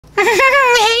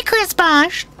Hey, Chris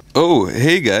Bosh. Oh,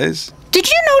 hey guys. Did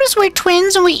you notice we're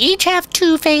twins and we each have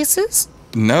two faces?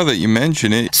 Now that you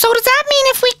mention it, So does that mean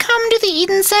if we come to the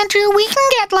Eaton Center, we can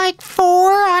get like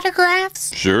 4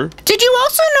 autographs? sure. Did you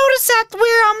also notice that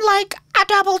we're like a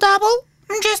double-double?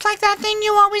 Just like that thing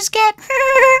you always get.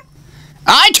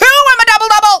 I too am a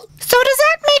double-double! So does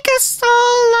that make us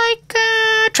all like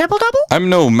triple-double? I'm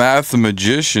no math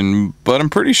magician, but I'm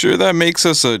pretty sure that makes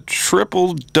us a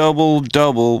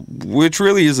triple-double-double, which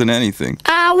really isn't anything.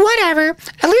 Whatever.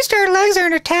 At least our legs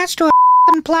aren't attached to a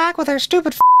plaque with our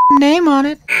stupid name on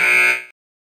it.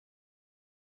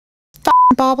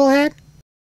 Bobblehead.